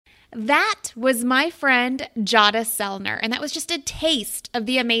That was my friend Giada Sellner, and that was just a taste of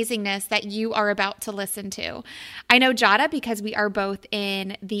the amazingness that you are about to listen to. I know Giada because we are both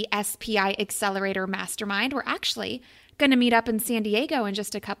in the SPI Accelerator Mastermind. We're actually going to meet up in San Diego in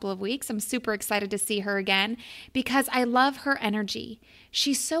just a couple of weeks. I'm super excited to see her again because I love her energy.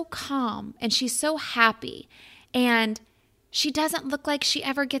 She's so calm and she's so happy, and she doesn't look like she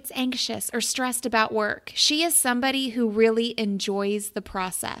ever gets anxious or stressed about work. She is somebody who really enjoys the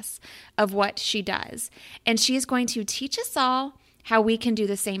process of what she does. And she is going to teach us all how we can do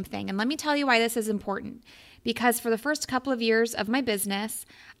the same thing. And let me tell you why this is important. Because for the first couple of years of my business,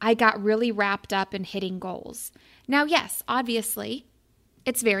 I got really wrapped up in hitting goals. Now, yes, obviously,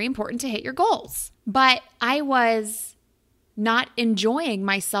 it's very important to hit your goals. But I was not enjoying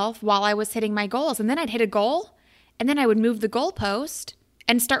myself while I was hitting my goals. And then I'd hit a goal, and then I would move the goalpost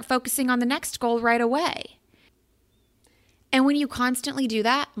and start focusing on the next goal right away. And when you constantly do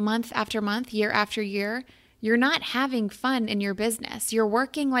that month after month, year after year, you're not having fun in your business. You're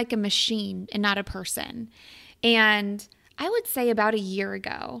working like a machine and not a person. And I would say about a year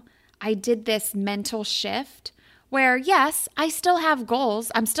ago, I did this mental shift where, yes, I still have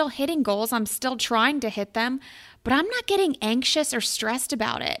goals. I'm still hitting goals. I'm still trying to hit them, but I'm not getting anxious or stressed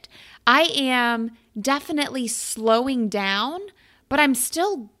about it. I am definitely slowing down, but I'm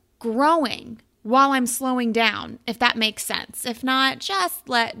still growing while I'm slowing down, if that makes sense. If not, just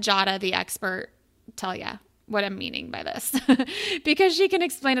let Giada, the expert, tell you what I'm meaning by this because she can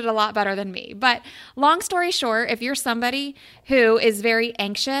explain it a lot better than me. But long story short, if you're somebody who is very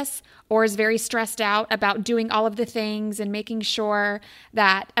anxious or is very stressed out about doing all of the things and making sure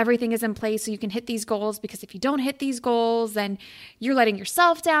that everything is in place so you can hit these goals, because if you don't hit these goals, then you're letting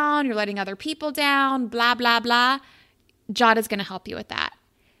yourself down, you're letting other people down, blah, blah, blah, Giada's going to help you with that.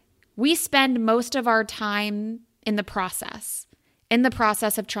 We spend most of our time in the process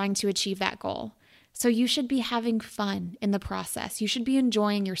of trying to achieve that goal. So you should be having fun in the process. You should be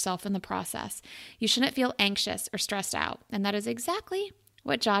enjoying yourself in the process. You shouldn't feel anxious or stressed out. And that is exactly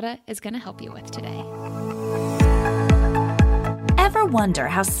what Giada is going to help you with today. Ever wonder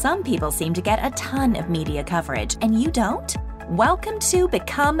how some people seem to get a ton of media coverage and you don't? Welcome to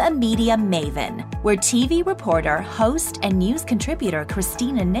Become a Media Maven, where TV reporter, host, and news contributor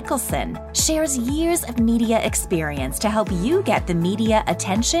Christina Nicholson shares years of media experience to help you get the media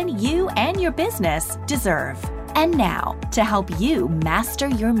attention you and your business deserve. And now, to help you master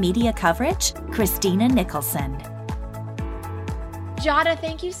your media coverage, Christina Nicholson. Giada,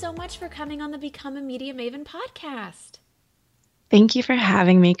 thank you so much for coming on the Become a Media Maven podcast. Thank you for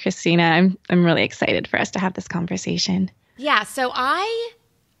having me, Christina. I'm really excited for us to have this conversation. Yeah, so I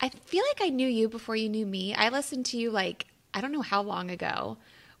feel like I knew you before you knew me. I listened to you I don't know how long ago,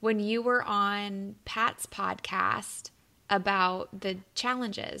 when you were on Pat's podcast about the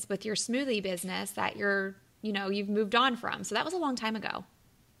challenges with your smoothie business that you've moved on from. So that was a long time ago.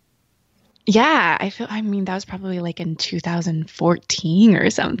 Yeah, that was probably in 2014 or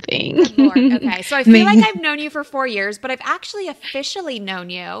something. Good Lord. Okay, so I feel like I've known you for 4 years, but I've actually officially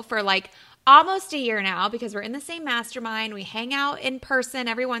known you for almost a year now, because we're in the same mastermind. We hang out in person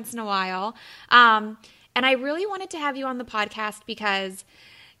every once in a while. And I really wanted to have you on the podcast because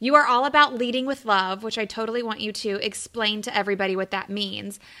you are all about leading with love, which I totally want you to explain to everybody what that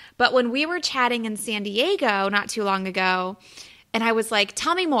means. But when we were chatting in San Diego not too long ago, and I was like,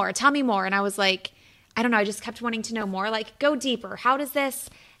 tell me more. And I was like, I don't know, I just kept wanting to know more. Go deeper. How does this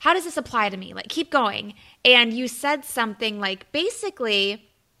apply to me? Keep going. And you said something basically,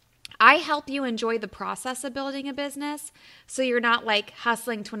 I help you enjoy the process of building a business so you're not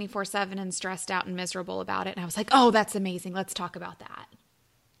hustling 24/7 and stressed out and miserable about it. And I was like, oh, that's amazing. Let's talk about that.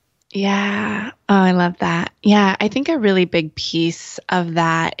 Yeah. Oh, I love that. Yeah. I think a really big piece of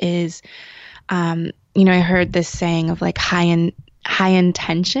that is, I heard this saying of high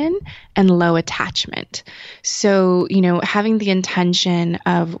intention and low attachment. So, having the intention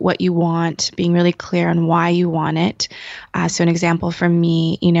of what you want, being really clear on why you want it. So an example for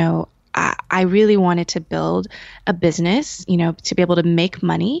me, I really wanted to build a business, to be able to make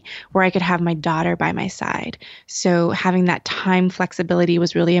money where I could have my daughter by my side. So having that time flexibility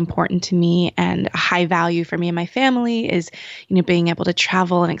was really important to me, and a high value for me and my family is, being able to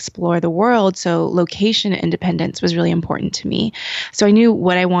travel and explore the world. So location independence was really important to me. So I knew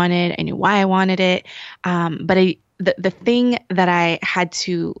what I wanted. I knew why I wanted it. But the thing that I had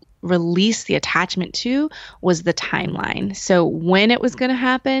to release the attachment to was the timeline. So when it was going to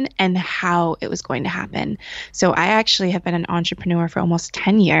happen and how it was going to happen. So I actually have been an entrepreneur for almost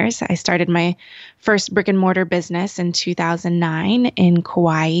 10 years. I started my first brick and mortar business in 2009 in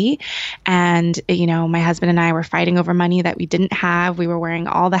Kauai. And, my husband and I were fighting over money that we didn't have. We were wearing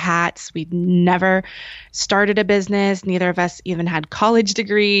all the hats. We'd never started a business. Neither of us even had college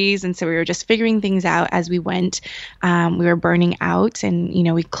degrees. And so we were just figuring things out as we went. We were burning out and,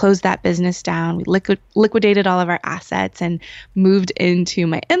 we closed that business down. We liquidated all of our assets and moved into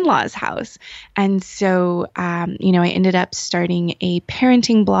my in-laws' house. And so, I ended up starting a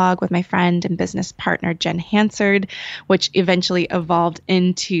parenting blog with my friend and business partner, Jen Hansard, which eventually evolved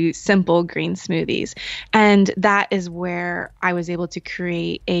into Simple Green Smoothies. And that is where I was able to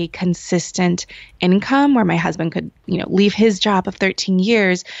create a consistent income where my husband could, leave his job of 13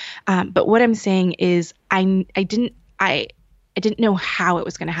 years. But what I'm saying is I didn't know how it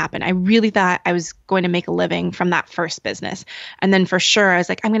was going to happen. I really thought I was going to make a living from that first business. And then for sure, I was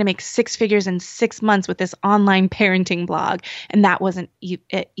like, I'm going to make 6 figures in 6 months with this online parenting blog. And that wasn't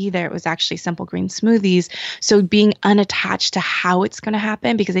it either. It was actually Simple Green Smoothies. So being unattached to how it's going to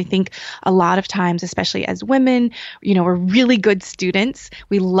happen, because I think a lot of times, especially as women, we're really good students.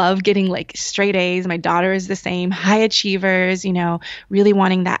 We love getting like straight A's. My daughter is the same, high achievers, really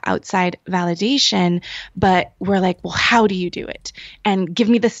wanting that outside validation. But we're like, well, how do you do it? And give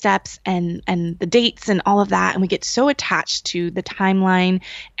me the steps and the dates and all of that. And we get so attached to the timeline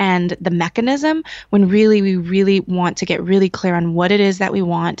and the mechanism when really we really want to get really clear on what it is that we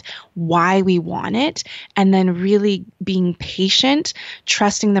want, why we want it, and then really being patient,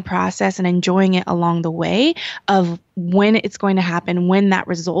 trusting the process and enjoying it along the way of when it's going to happen, when that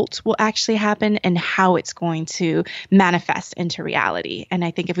result will actually happen, and how it's going to manifest into reality. And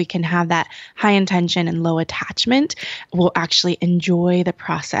I think if we can have that high intention and low attachment, we'll actually enjoy the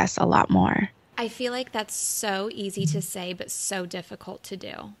process a lot more. I feel like that's so easy to say, but so difficult to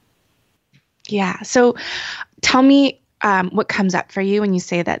do. Yeah. So tell me what comes up for you when you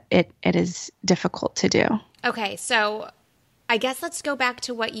say that it is difficult to do. Okay. So I guess let's go back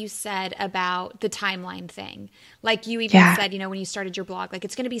to what you said about the timeline thing. Like you even said, when you started your blog, like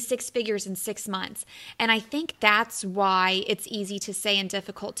it's going to be 6 figures in 6 months. And I think that's why it's easy to say and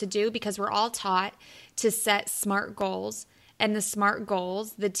difficult to do, because we're all taught to set SMART goals. And the SMART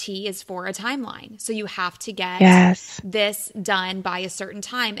goals, the T is for a timeline. So you have to get this done by a certain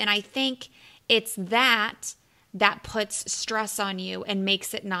time. And I think it's that puts stress on you and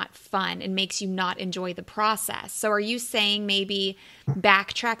makes it not fun and makes you not enjoy the process. So are you saying maybe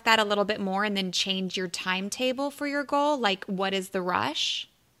backtrack that a little bit more and then change your timetable for your goal? Like, what is the rush?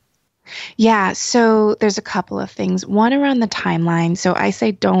 Yeah, so there's a couple of things. One, around the timeline. So I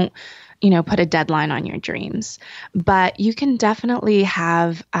say don't put a deadline on your dreams, but you can definitely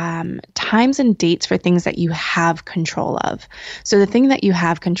have times and dates for things that you have control of. So the thing that you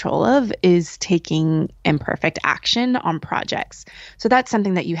have control of is taking imperfect action on projects. So that's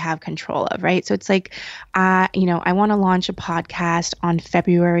something that you have control of, right? So it's like, I want to launch a podcast on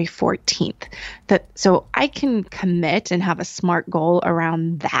February 14th. So I can commit and have a SMART goal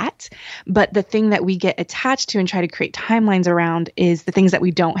around that. But the thing that we get attached to and try to create timelines around is the things that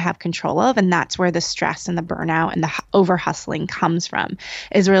we don't have control of. And that's where the stress and the burnout and the over hustling comes from,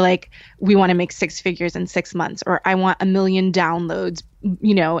 is we're like, we want to make 6 figures in 6 months, or I want 1 million downloads,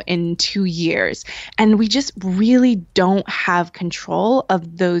 in 2 years. And we just really don't have control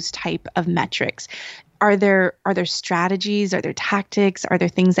of those type of metrics. Are there strategies? Are there tactics? Are there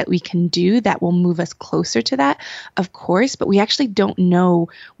things that we can do that will move us closer to that? Of course, but we actually don't know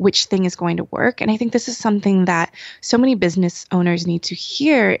which thing is going to work. And I think this is something that so many business owners need to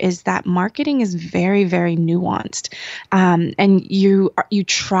hear, is that marketing is very, very nuanced. And you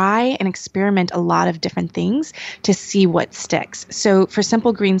try and experiment a lot of different things to see what sticks. So for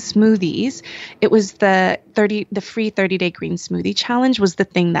Simple Green Smoothies, it was the free 30-day green smoothie challenge was the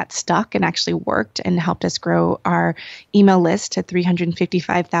thing that stuck and actually worked and helped us grow our email list to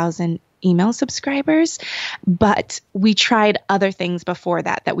 355,000 email subscribers. But we tried other things before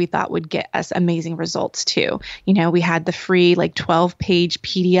that we thought would get us amazing results too. We had the free 12-page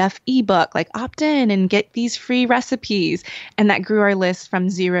PDF ebook, opt in and get these free recipes. And that grew our list from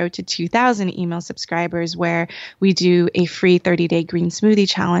 0 to 2,000 email subscribers, where we do a free 30-day green smoothie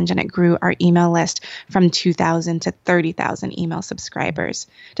challenge, and it grew our email list from 2,000 to 30,000 email subscribers.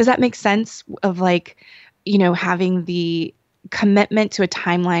 Does that make sense of having the commitment to a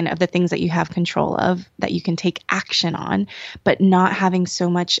timeline of the things that you have control of, that you can take action on, but not having so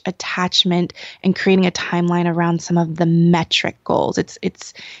much attachment and creating a timeline around some of the metric goals?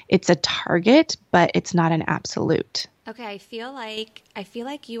 It's a target, but it's not an absolute. Okay, I feel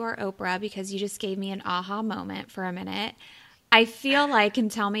like you are Oprah because you just gave me an aha moment for a minute. I feel like,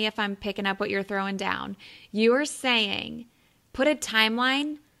 and tell me if I'm picking up what you're throwing down. You are saying put a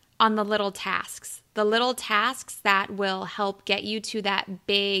timeline on the little tasks that will help get you to that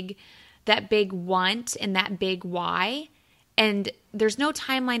big want and that big why. And there's no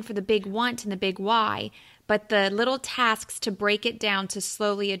timeline for the big want and the big why, but the little tasks to break it down to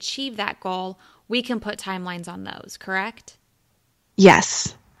slowly achieve that goal, we can put timelines on those, correct?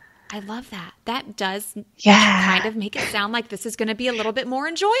 Yes. I love that. That does Yeah. kind of make it sound like this is going to be a little bit more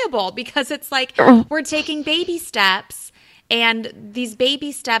enjoyable because it's like we're taking baby steps, and these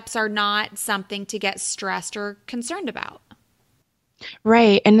baby steps are not something to get stressed or concerned about.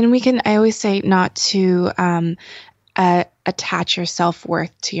 Right. And then I always say not to attach your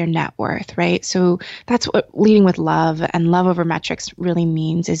self-worth to your net worth, right? So that's what leading with love and love over metrics really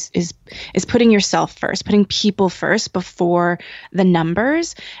means is putting yourself first, putting people first before the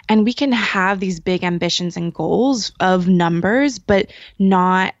numbers. And we can have these big ambitions and goals of numbers, but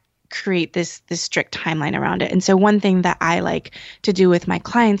not create this strict timeline around it. And so one thing that I like to do with my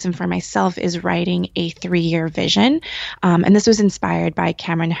clients and for myself is writing a 3-year vision. And this was inspired by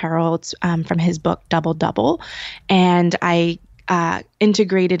Cameron Herold from his book Double Double. And I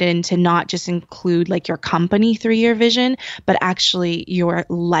integrated it into not just include like your company 3-year vision, but actually your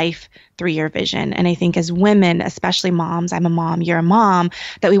life 3-year vision. And I think as women, especially moms, I'm a mom, you're a mom,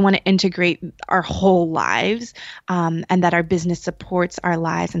 that we want to integrate our whole lives, and that our business supports our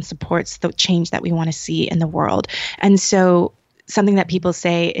lives and supports the change that we want to see in the world. And so something that people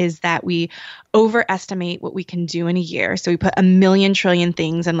say is that we overestimate what we can do in a year. So we put a million trillion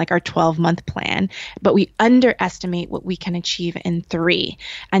things in like our 12-month plan, but we underestimate what we can achieve in 3.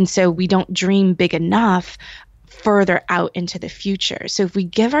 And so we don't dream big enough further out into the future. So if we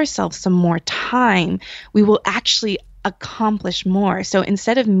give ourselves some more time, we will actually accomplish more. So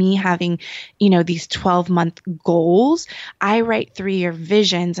instead of me having, these 12-month goals, I write 3-year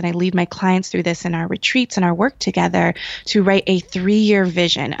visions, and I lead my clients through this in our retreats and our work together to write a 3-year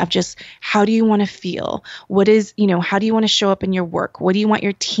vision of just how do you want to feel? What is, how do you want to show up in your work? What do you want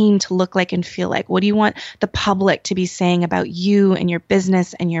your team to look like and feel like? What do you want the public to be saying about you and your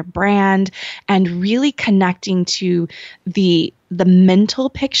business and your brand? And really connecting to the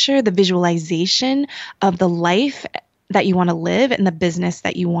mental picture, the visualization of the life that you want to live and the business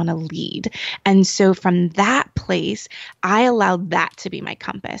that you want to lead. And so from that place, I allowed that to be my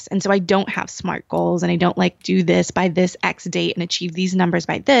compass. And so I don't have SMART goals, and I don't like do this by this X date and achieve these numbers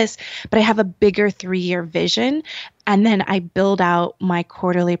by this, but I have a bigger 3-year vision. And then I build out my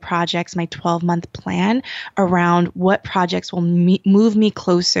quarterly projects, my 12-month plan around what projects will move me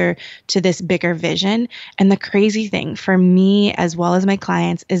closer to this bigger vision. And the crazy thing for me, as well as my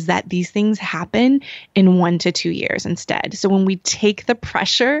clients, is that these things happen in 1 to 2 years instead. So when we take the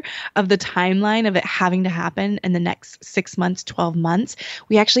pressure of the timeline of it having to happen in the next 6 months, 12 months,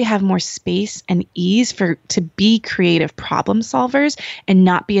 we actually have more space and ease to be creative problem solvers and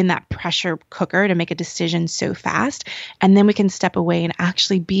not be in that pressure cooker to make a decision so fast. And then we can step away and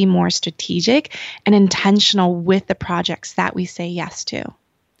actually be more strategic and intentional with the projects that we say yes to.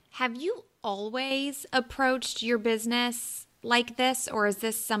 Have you always approached your business like this, or is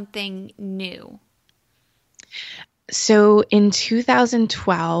this something new? So in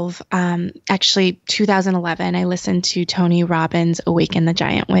 2012, actually 2011, I listened to Tony Robbins' Awaken the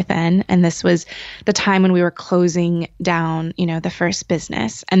Giant Within. And this was the time when we were closing down, the first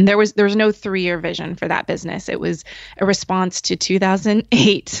business. And there was no 3-year vision for that business. It was a response to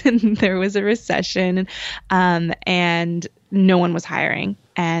 2008. And there was a recession, and no one was hiring.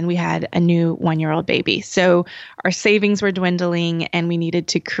 And we had a new 1-year-old baby. So our savings were dwindling, and we needed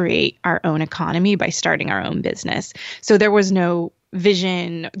to create our own economy by starting our own business. So there was no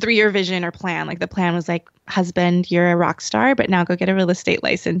vision, 3-year vision or plan. Like the plan was like, husband, you're a rock star, but now go get a real estate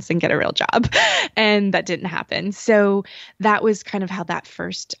license and get a real job. And that didn't happen. So that was kind of how that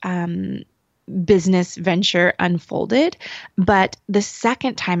first business venture unfolded. But the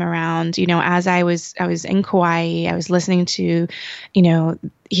second time around, as I was in Kauai, I was listening to,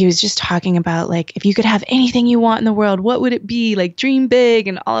 he was just talking about like, if you could have anything you want in the world, what would it be? Like dream big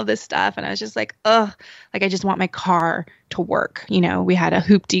and all of this stuff. And I was just like, like I just want my car to work. We had a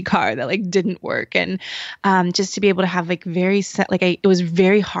hoopty car that like didn't work. And just to be able to have like it was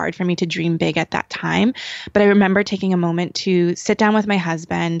very hard for me to dream big at that time. But I remember taking a moment to sit down with my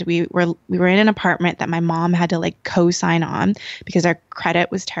husband. We were in an apartment that my mom had to like co-sign on because our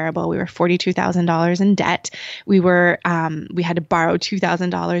credit was terrible. We were $42,000 in debt. We had to borrow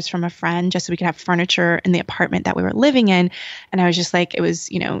 $2,000 from a friend just so we could have furniture in the apartment that we were living in. And I was just like, it was,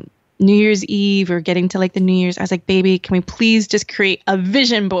 New Year's Eve or getting to like the New Year's, I was like, baby, can we please just create a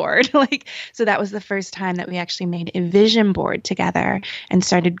vision board? So that was the first time that we actually made a vision board together and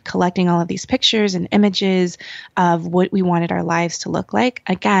started collecting all of these pictures and images of what we wanted our lives to look like.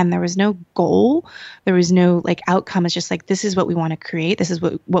 Again, there was no goal. There was no like outcome. It's just like, this is what we want to create. This is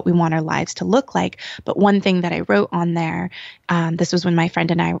what we want our lives to look like. But one thing that I wrote on there, this was when my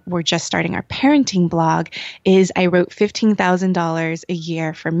friend and I were just starting our parenting blog, is I wrote $15,000 a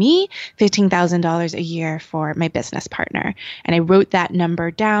year for me, $15,000 a year for my business partner. And I wrote that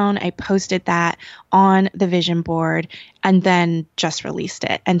number down. I posted that on the vision board and then just released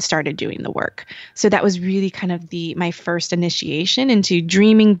it and started doing the work. So that was really kind of my first initiation into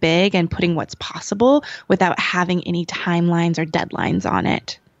dreaming big and putting what's possible without having any timelines or deadlines on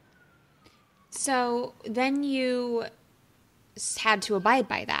it. So then you had to abide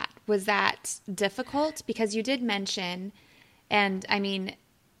by that. Was that difficult? Because you did mention, and I mean,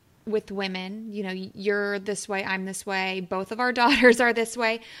 with women, you're this way, I'm this way, both of our daughters are this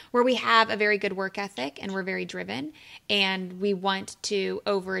way, where we have a very good work ethic and we're very driven and we want to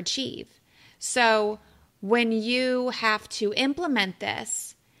overachieve. So when you have to implement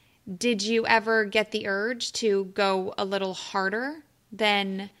this, did you ever get the urge to go a little harder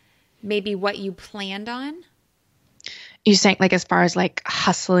than maybe what you planned on? You saying like as far as like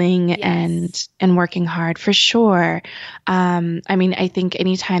hustling Yes. and working hard for sure. I mean, I think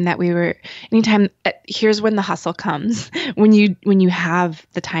here's when the hustle comes when you have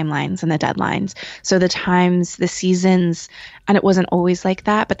the timelines and the deadlines. So the seasons, and it wasn't always like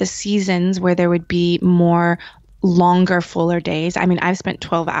that, but the seasons where there would be more longer, fuller days. I mean, I've spent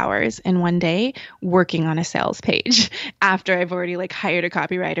 12 hours in one day working on a sales page after I've already like hired a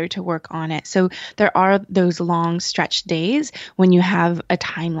copywriter to work on it. So there are those long stretch days when you have a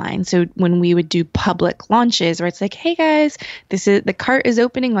timeline. So when we would do public launches where it's like, hey guys, the cart is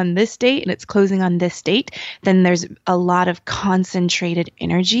opening on this date and it's closing on this date, then there's a lot of concentrated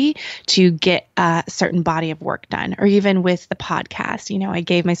energy to get a certain body of work done. Or even with the podcast, I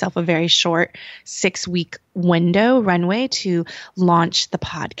gave myself a very short 6-week runway to launch the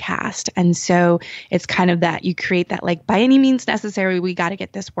podcast. And so it's kind of that you create that like by any means necessary, we got to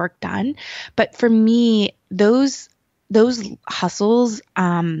get this work done. But for me, those hustles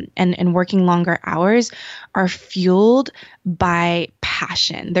and working longer hours are fueled by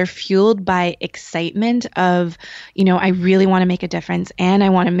passion. They're fueled by excitement of, I really want to make a difference and I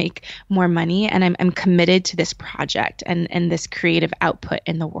want to make more money and I'm committed to this project and this creative output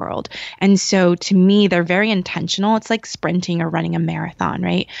in the world. And so to me, they're very intentional. It's like sprinting or running a marathon,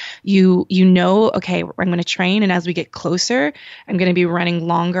 right? Okay, I'm going to train. And as we get closer, I'm going to be running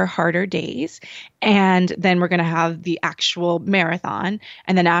longer, harder days. And then we're going to have the actual marathon.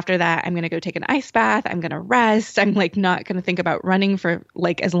 And then after that, I'm going to go take an ice bath. I'm going to rest. I'm like not going to think about running for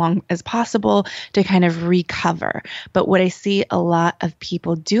like as long as possible to kind of recover. But what I see a lot of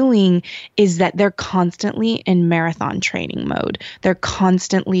people doing is that they're constantly in marathon training mode. They're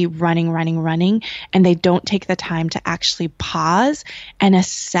constantly running, and they don't take the time to actually pause and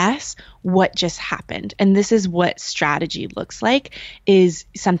assess what just happened. And this is what strategy looks like, is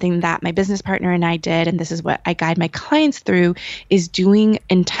something that my business partner and I did, and this is what I guide my clients through, is doing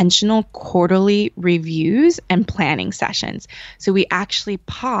intentional quarterly reviews and planning sessions. So we actually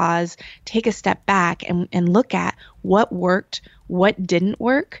pause, take a step back and look at what worked, what didn't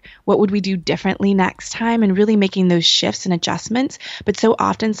work, what would we do differently next time, and really making those shifts and adjustments. But so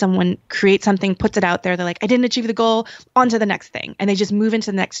often someone creates something, puts it out there, they're like, I didn't achieve the goal, on to the next thing. And they just move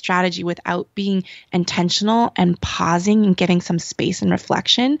into the next strategy without being intentional and pausing and giving some space and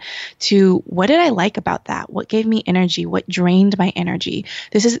reflection to what did I like about that? What gave me energy? What drained my energy?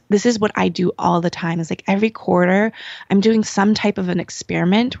 This is what I do all the time. Is like every quarter I'm doing some type of an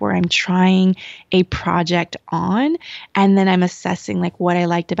experiment where I'm trying a project on, and then I'm assessing like what I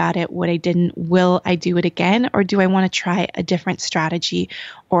liked about it, what I didn't. Will I do it again, or do I want to try a different strategy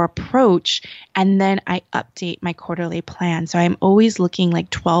or approach? And then I update my quarterly plan. So I'm always looking like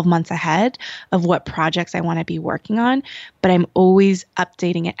 12 months ahead of what projects I want to be working on, but I'm always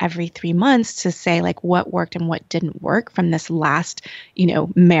updating it every 3 months to say like what worked and what didn't work from this last,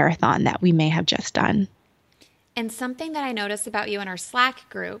 marathon that we may have just done. And something that I notice about you in our Slack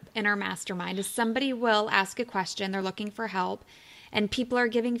group, in our mastermind, is somebody will ask a question, they're looking for help, and people are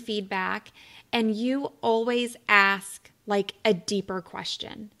giving feedback, and you always ask like a deeper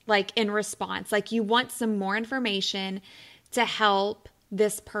question, like in response, like you want some more information to help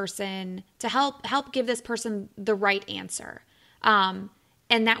this person, to help give this person the right answer. And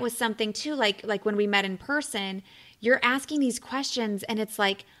that was something too, like when we met in person, you're asking these questions and it's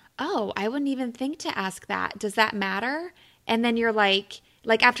like, oh, I wouldn't even think to ask that. Does that matter? And then you're like,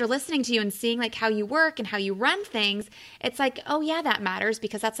 like after listening to you and seeing like how you work and how you run things, it's like, oh yeah, that matters,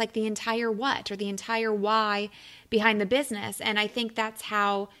 because that's like the entire what or the entire why behind the business. And I think that's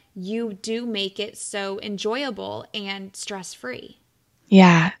how you do make it so enjoyable and stress-free.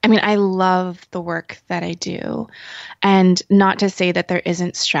 Yeah. I mean, I love the work that I do. And not to say that there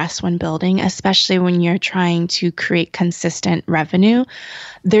isn't stress when building, especially when you're trying to create consistent revenue.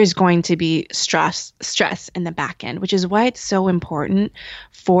 There's going to be stress in the back end, which is why it's so important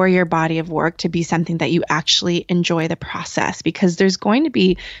for your body of work to be something that you actually enjoy the process, because there's going to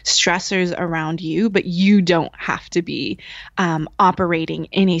be stressors around you, but you don't have to be operating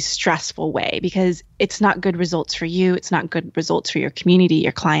in a stressful way, because it's not good results for you. It's not good results for your community,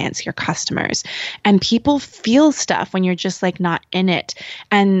 your clients, your customers. And people feel stuff when you're just like not in it.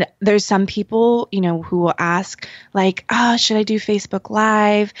 And there's some people, who will ask like, oh, should I do Facebook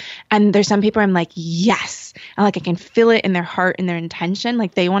Live? And there's some people I'm like, yes. And like I can feel it in their heart and their intention.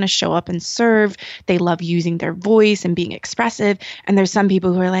 Like they want to show up and serve. They love using their voice and being expressive. And there's some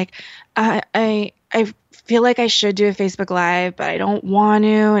people who are like, I feel like I should do a Facebook Live, but I don't want to.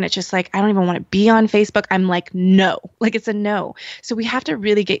 And it's just like, I don't even want to be on Facebook. I'm like, no, like it's a no. So we have to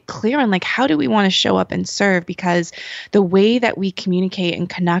really get clear on like, how do we want to show up and serve? Because the way that we communicate and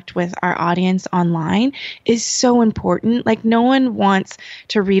connect with our audience online is so important. Like no one wants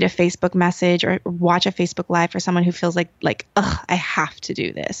to read a Facebook message or watch a Facebook Live for someone who feels like, ugh, I have to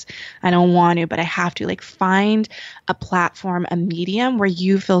do this. I don't want to, but I have to. Like find a platform, a medium where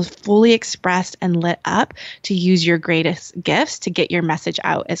you feel fully expressed and lit up to use your greatest gifts to get your message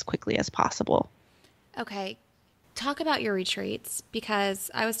out as quickly as possible. Okay. Talk about your retreats, because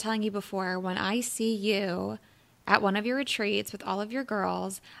I was telling you before, when I see you at one of your retreats with all of your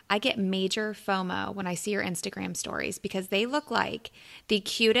girls, I get major FOMO when I see your Instagram stories, because they look like the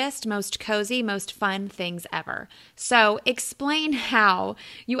cutest, most cozy, most fun things ever. So explain how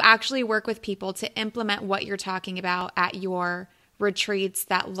you actually work with people to implement what you're talking about at your retreats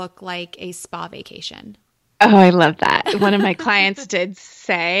that look like a spa vacation. Oh, I love that. One of my clients did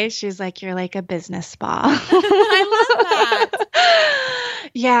say, she's like, you're like a business spa. I love that.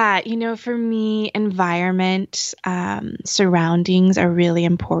 Yeah, for me, environment, surroundings are really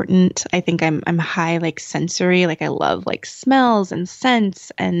important. I think I'm high like sensory, like I love like smells and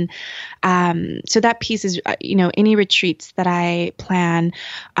scents, and so that piece is any retreats that I plan,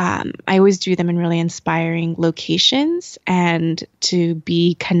 I always do them in really inspiring locations, and to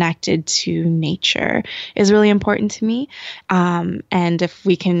be connected to nature is really important to me. And if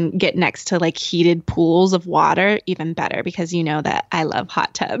we can get next to like heated pools of water, even better, because that I love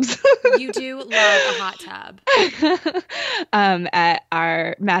hot tubs. You do love a hot tub. At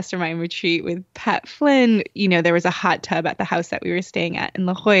our mastermind retreat with Pat Flynn, there was a hot tub at the house that we were staying at in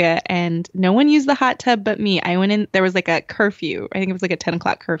La Jolla, and no one used the hot tub but me. I went in, there was like a curfew. I think it was like a 10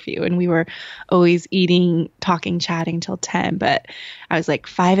 o'clock curfew, and we were always eating, talking, chatting till 10. But I was like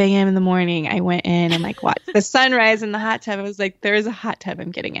 5 a.m. in the morning. I went in and like watched the sunrise in the hot tub. I was like, there is a hot tub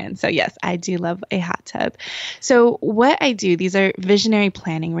I'm getting in. So yes, I do love a hot tub. So what I do, these are visionary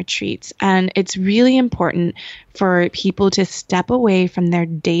planning retreats, and it's really important for people to step away from their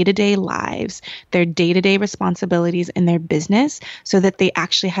day-to-day lives, their day-to-day responsibilities in their business, so that they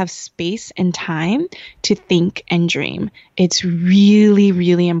actually have space and time to think and dream. It's really,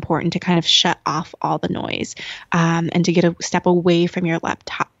 really important to kind of shut off all the noise, and to get a step away from your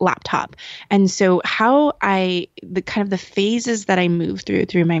laptop. And so how the phases that I move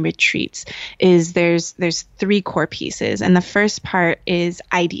through my retreats is there's 3 core pieces. And the first part is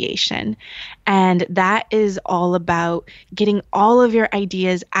ideation. And that is all about getting all of your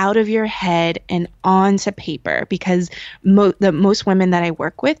ideas out of your head and onto paper, because most women that I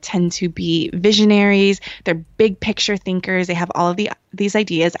work with tend to be visionaries. They're big picture thinkers. They have all of these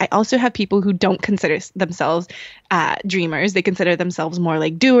ideas. I also have people who don't consider themselves dreamers. They consider themselves more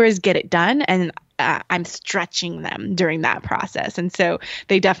like doers, get it done. And I'm stretching them during that process. And so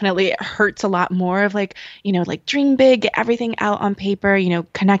it hurts a lot more of like dream big, get everything out on paper,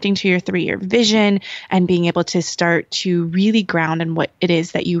 connecting to your 3-year vision and being able to start to really ground in what it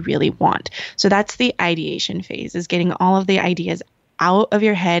is that you really want. So that's the ideation phase, is getting all of the ideas out of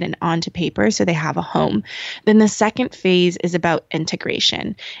your head and onto paper so they have a home. Then the second phase is about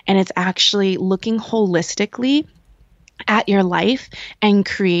integration, and it's actually looking holistically at your life and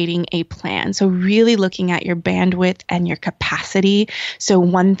creating a plan. So really looking at your bandwidth and your capacity. So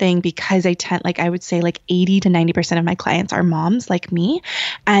one thing, because I would say 80 to 90% of my clients are moms like me.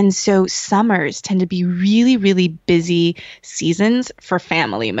 And so summers tend to be really, really busy seasons for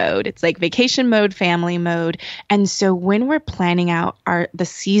family mode. It's like vacation mode, family mode. And so when we're planning out the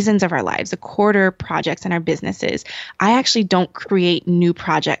seasons of our lives, the quarter projects in our businesses, I actually don't create new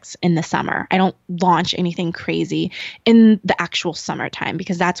projects in the summer. I don't launch anything crazy in the actual summertime,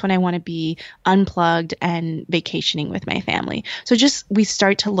 because that's when I want to be unplugged and vacationing with my family. So we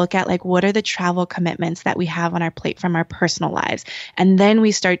start to look at what are the travel commitments that we have on our plate from our personal lives. And then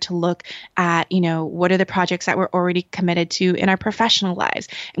we start to look at, what are the projects that we're already committed to in our professional lives.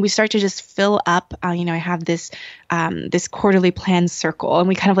 And we start to just fill up, I have this quarterly plan circle, and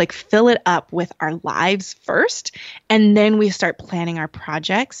we kind of fill it up with our lives first. And then we start planning our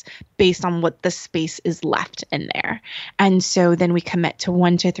projects based on what the space is left in there. And so then we commit to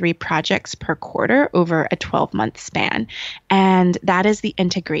 1 to 3 projects per quarter over a 12-month span. And that is the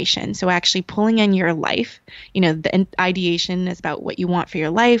integration. So actually pulling in your life, the ideation is about what you want for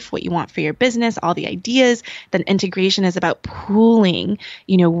your life, what you want for your business, all the ideas. Then integration is about pooling,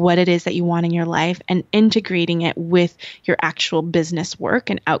 what it is that you want in your life and integrating it with your actual business work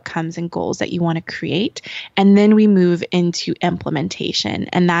and outcomes and goals that you want to create. And then we move into implementation.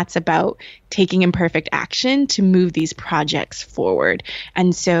 And that's about taking imperfect action to move these projects forward.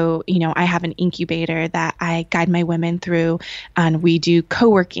 And so, I have an incubator that I guide my women through, and we do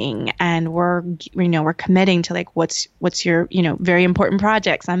co-working, and we're committing to what's your, very important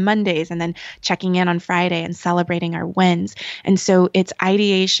projects on Mondays, and then checking in on Friday and celebrating our wins. And so it's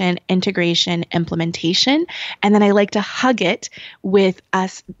ideation, integration, implementation. And then I like to hug it with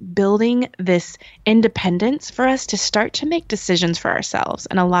us building this independence for us to start to make decisions for ourselves.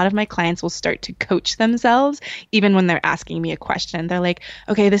 And a lot of my clients will start to coach themselves even when they're asking me a question. They're like,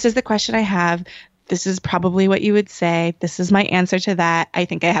 okay, this is the question I have. This is probably what you would say. This is my answer to that. I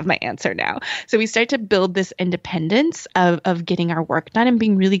think I have my answer now. So we start to build this independence of getting our work done and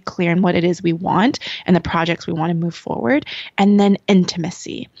being really clear on what it is we want and the projects we want to move forward. And then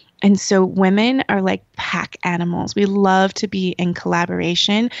intimacy. And so women are like pack animals. We love to be in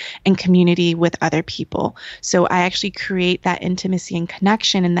collaboration and community with other people. So I actually create that intimacy and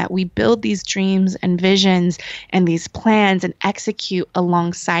connection, and that we build these dreams and visions and these plans and execute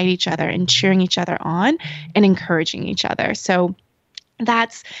alongside each other and cheering each other on and encouraging each other. So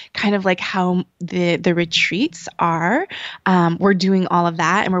that's kind of how the retreats are. We're doing all of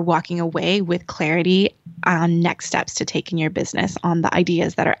that, and we're walking away with clarity on next steps to take in your business, on the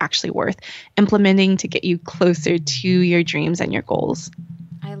ideas that are actually worth implementing to get you closer to your dreams and your goals.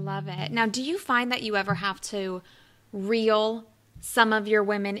 I love it. Now, do you find that you ever have to reel some of your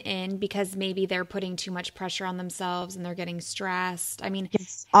women in because maybe they're putting too much pressure on themselves and they're getting stressed? I mean,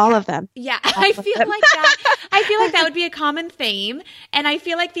 yes, all of them. Yeah, I feel like that would be a common theme. And I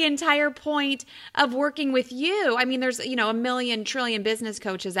feel like the entire point of working with you, I mean, there's, a million trillion business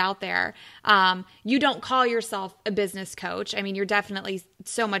coaches out there. You don't call yourself a business coach. I mean, you're definitely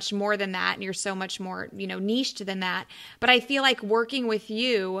so much more than that, and you're so much more, niched than that. But I feel like working with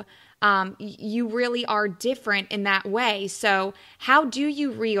you, you really are different in that way. So how do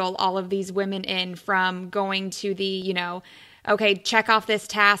you reel all of these women in from going to the, okay, check off this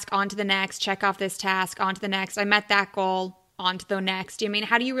task, on to the next, check off this task, on to the next. I met that goal, on to the next. I mean,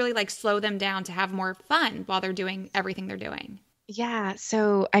 how do you really slow them down to have more fun while they're doing everything they're doing? Yeah.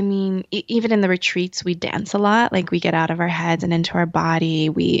 So, I mean, even in the retreats, we dance a lot. We get out of our heads and into our body.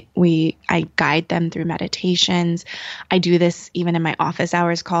 I guide them through meditations. I do this even in my office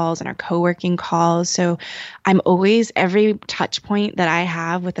hours calls and our co-working calls. So I'm always, every touch point that I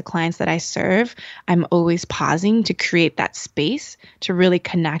have with the clients that I serve, I'm always pausing to create that space to really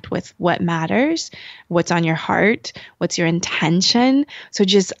connect with what matters, what's on your heart, what's your intention. So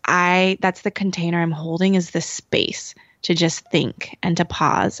that's the container I'm holding, is the space to just think and to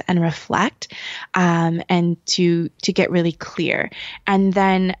pause and reflect, and to get really clear. And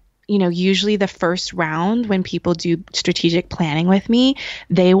then, usually the first round when people do strategic planning with me,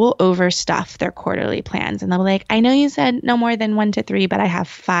 they will overstuff their quarterly plans. And they'll be like, I know you said no more than 1 to 3, but I have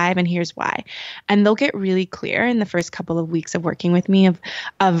 5, and here's why. And they'll get really clear in the first couple of weeks of working with me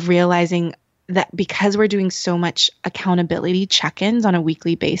of realizing that because we're doing so much accountability check-ins on a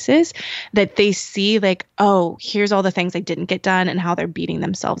weekly basis, that they see oh, here's all the things I didn't get done and how they're beating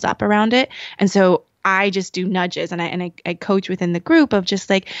themselves up around it. And so I just do nudges, and I coach within the group of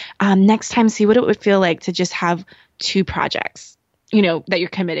just next time, see what it would feel like to just have 2 projects. that you're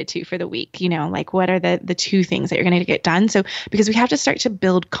committed to for the week. Like what are the two things that you're going to get done? So, because we have to start to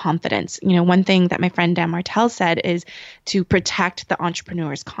build confidence. One thing that my friend Dan Martell said is to protect the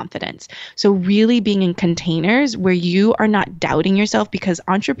entrepreneur's confidence. So really being in containers where you are not doubting yourself, because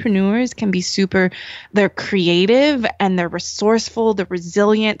entrepreneurs can be they're creative and they're resourceful, they're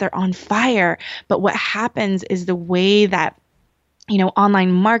resilient, they're on fire. But what happens is the way that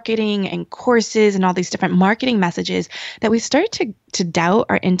online marketing and courses and all these different marketing messages, that we start to doubt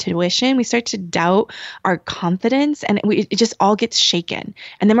our intuition. We start to doubt our confidence, and it just all gets shaken.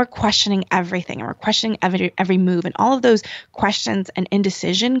 And then we're questioning everything, and we're questioning every move. And all of those questions and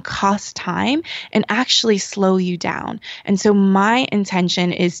indecision cost time and actually slow you down. And so my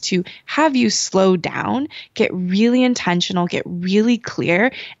intention is to have you slow down, get really intentional, get really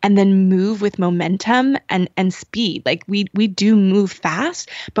clear, and then move with momentum and speed. Like we do move fast,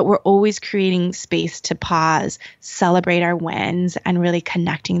 but we're always creating space to pause, celebrate our wins, and really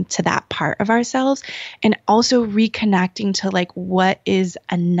connecting to that part of ourselves, and also reconnecting to like what is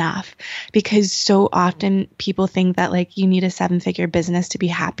enough. Because so often people think that like you need a 7-figure business to be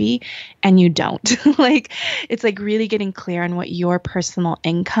happy, and you don't. Like it's like really getting clear on what your personal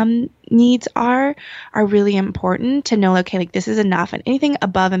income needs are really important to know, okay, like this is enough, and anything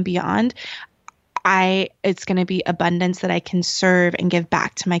above and beyond, it's going to be abundance that I can serve and give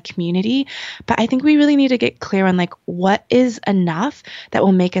back to my community. But I think we really need to get clear on like what is enough that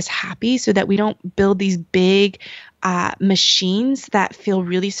will make us happy, so that we don't build these big machines that feel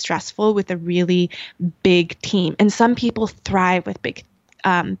really stressful with a really big team. And some people thrive with big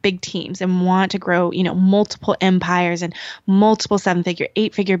teams and want to grow, multiple empires and multiple 7-figure,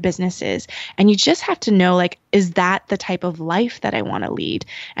 8-figure businesses. And you just have to know, like, is that the type of life that I want to lead?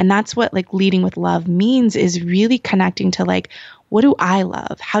 And that's what like leading with love means, is really connecting to like, what do I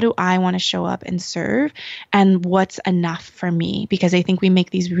love? How do I want to show up and serve? And what's enough for me? Because I think we make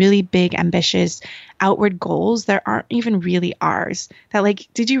these really big, ambitious, outward goals that aren't even really ours. That like,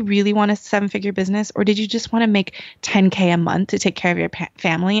 did you really want a 7-figure business, or did you just want to make $10K a month to take care of your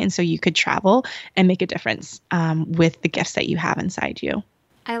family, and so you could travel and make a difference with the gifts that you have inside you?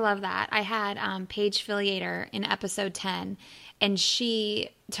 I love that. I had Paige Filiator in episode 10, and she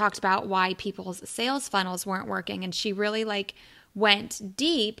talked about why people's sales funnels weren't working, and she really like went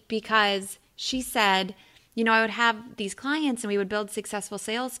deep, because she said, I would have these clients and we would build successful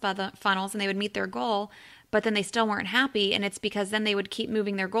sales funnels, and they would meet their goal, but then they still weren't happy. And it's because then they would keep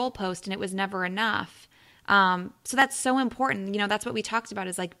moving their goalpost, and it was never enough. So that's so important. That's what we talked about,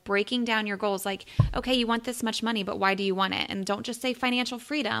 is like breaking down your goals. Like, okay, you want this much money, but why do you want it? And don't just say financial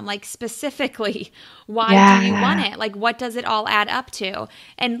freedom, like specifically, why do you want it? Like, what does it all add up to?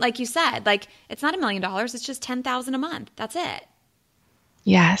 And like you said, like, it's not $1 million. It's just $10,000 a month. That's it.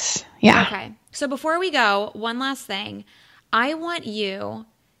 Yes. Yeah. Okay. So before we go, one last thing. I want you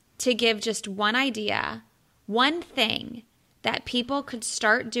to give just one idea, one thing that people could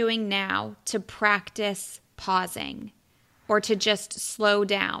start doing now to practice pausing, or to just slow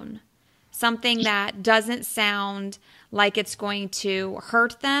down. Something that doesn't sound like it's going to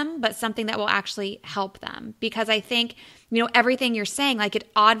hurt them, but something that will actually help them. Because I think, everything you're saying, like, it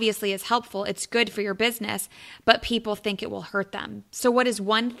obviously is helpful. It's good for your business, but people think it will hurt them. So what is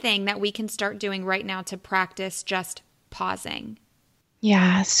one thing that we can start doing right now to practice just pausing?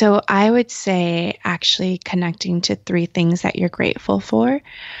 Yeah. So I would say actually connecting to 3 things that you're grateful for.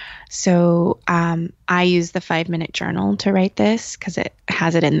 So I use the 5-minute journal to write this, because it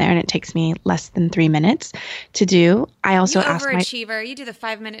has it in there and it takes me less than 3 minutes to do. I also ask overachiever. You do the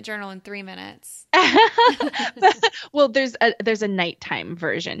 5-minute journal in 3 minutes. Well, there's a nighttime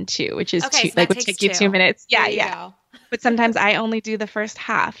version too, which is okay, so like would take you 2 minutes. Yeah. Go. But sometimes I only do the first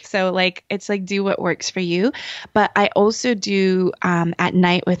half. So like, it's like, do what works for you. But I also do at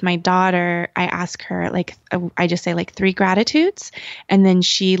night with my daughter, I ask her like, I just say like 3 gratitudes, and then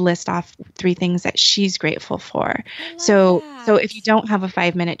she lists off 3 things that she's grateful for. So if you don't have a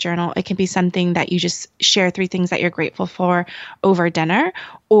 5-minute journal, it can be something that you just share 3 things that you're grateful for over dinner,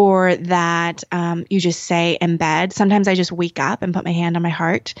 or that you just say in bed. Sometimes I just wake up and put my hand on my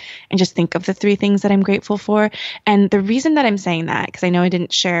heart and just think of the 3 things that I'm grateful for. And the reason that I'm saying that, because I know I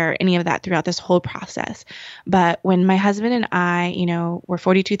didn't share any of that throughout this whole process, but when my husband and I, were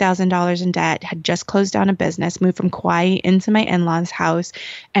 $42,000 in debt, had just closed down a business, moved from Kauai into my in-laws' house,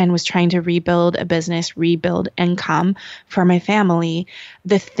 and was trying to rebuild a business, rebuild income for my family,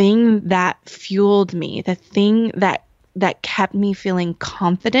 the thing that fueled me, the thing that that kept me feeling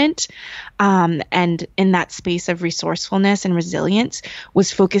confident and in that space of resourcefulness and resilience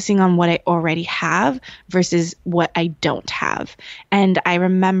was focusing on what I already have versus what I don't have. And I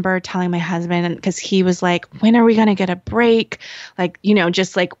remember telling my husband, because he was like, when are we going to get a break? Like,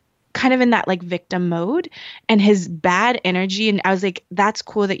 just like kind of in that like victim mode and his bad energy. And I was like, that's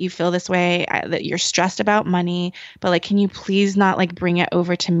cool that you feel this way, that you're stressed about money, but like, can you please not like bring it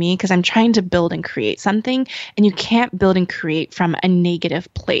over to me? Because I'm trying to build and create something, and you can't build and create from a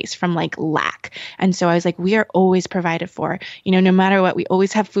negative place, from like lack. And so I was like, we are always provided for, no matter what, we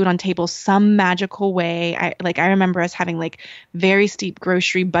always have food on table some magical way. I remember us having like very steep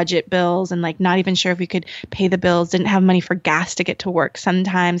grocery budget bills and like not even sure if we could pay the bills, didn't have money for gas to get to work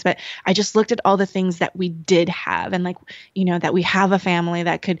sometimes, but I just looked at all the things that we did have, and like, that we have a family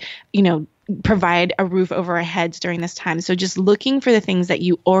that could, provide a roof over our heads during this time. So just looking for the things that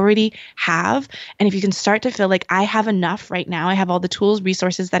you already have. And if you can start to feel like I have enough right now, I have all the tools,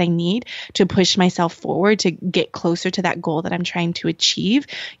 resources that I need to push myself forward to get closer to that goal that I'm trying to achieve,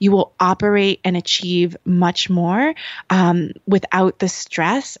 you will operate and achieve much more without the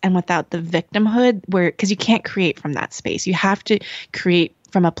stress and without the victimhood, because you can't create from that space. You have to create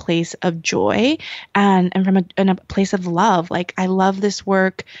from a place of joy and from a place of love. Like, I love this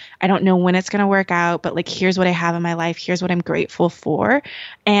work. I don't know when it's going to work out, but like, here's what I have in my life. Here's what I'm grateful for.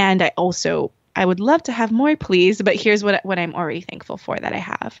 And I would love to have more, please, but here's what I'm already thankful for that I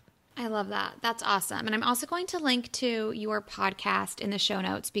have. I love that. That's awesome. And I'm also going to link to your podcast in the show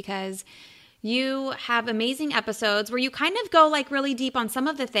notes, because you have amazing episodes where you kind of go like really deep on some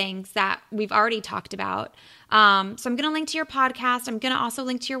of the things that we've already talked about. So I'm going to link to your podcast. I'm going to also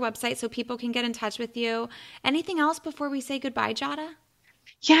link to your website so people can get in touch with you. Anything else before we say goodbye, Giada?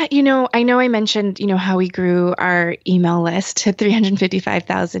 Yeah, I know I mentioned, how we grew our email list to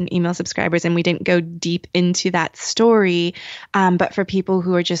 355,000 email subscribers, and we didn't go deep into that story. But for people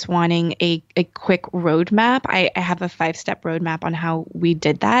who are just wanting a quick roadmap, I have a 5-step roadmap on how we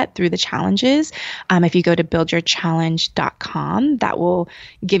did that through the challenges. If you go to buildyourchallenge.com, that will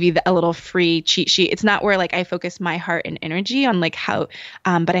give you a little free cheat sheet. It's not where like I focus my heart and energy on like how,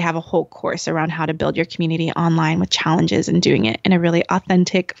 but I have a whole course around how to build your community online with challenges and doing it in a really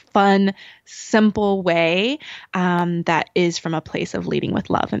authentic, fun, simple way that is from a place of leading with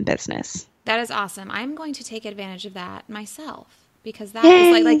love in business. That is awesome. I'm going to take advantage of that myself, because that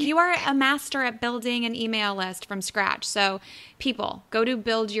is like you are a master at building an email list from scratch. So people, go to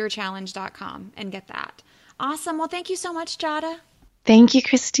buildyourchallenge.com and get that. Awesome. Well, thank you so much, Giada. Thank you,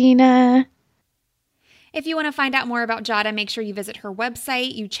 Christina. If you want to find out more about Giada, make sure you visit her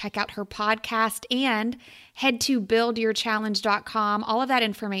website, you check out her podcast, and head to buildyourchallenge.com. All of that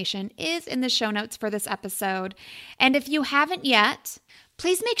information is in the show notes for this episode. And if you haven't yet,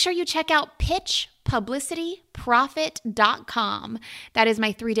 please make sure you check out pitchpublicityprofit.com. That is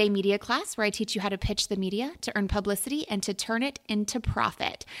my 3-day media class where I teach you how to pitch the media to earn publicity and to turn it into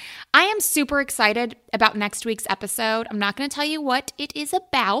profit. I am super excited about next week's episode. I'm not going to tell you what it is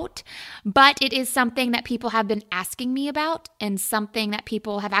about, but it is something that people have been asking me about, and something that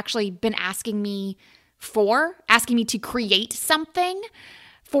people have actually been asking me to create something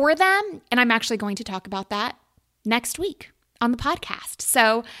for them. And I'm actually going to talk about that next week on the podcast.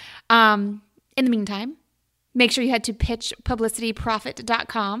 So in the meantime, make sure you head to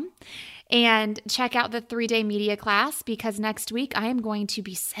pitchpublicityprofit.com and check out the 3-day media class, because next week I am going to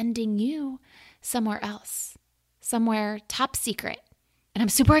be sending you somewhere else, somewhere top secret. And I'm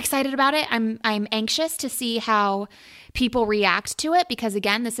super excited about it. I'm anxious to see how people react to it, because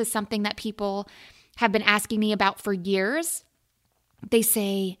again, this is something that people have been asking me about for years. They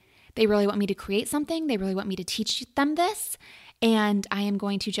say they really want me to create something. They really want me to teach them this. And I am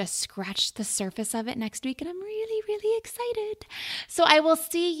going to just scratch the surface of it next week. And I'm really, really excited. So I will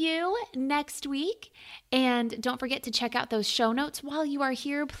see you next week. And don't forget to check out those show notes. While you are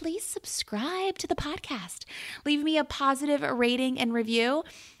here, please subscribe to the podcast. Leave me a positive rating and review.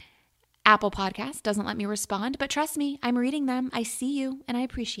 Apple Podcast doesn't let me respond, but trust me, I'm reading them. I see you and I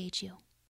appreciate you.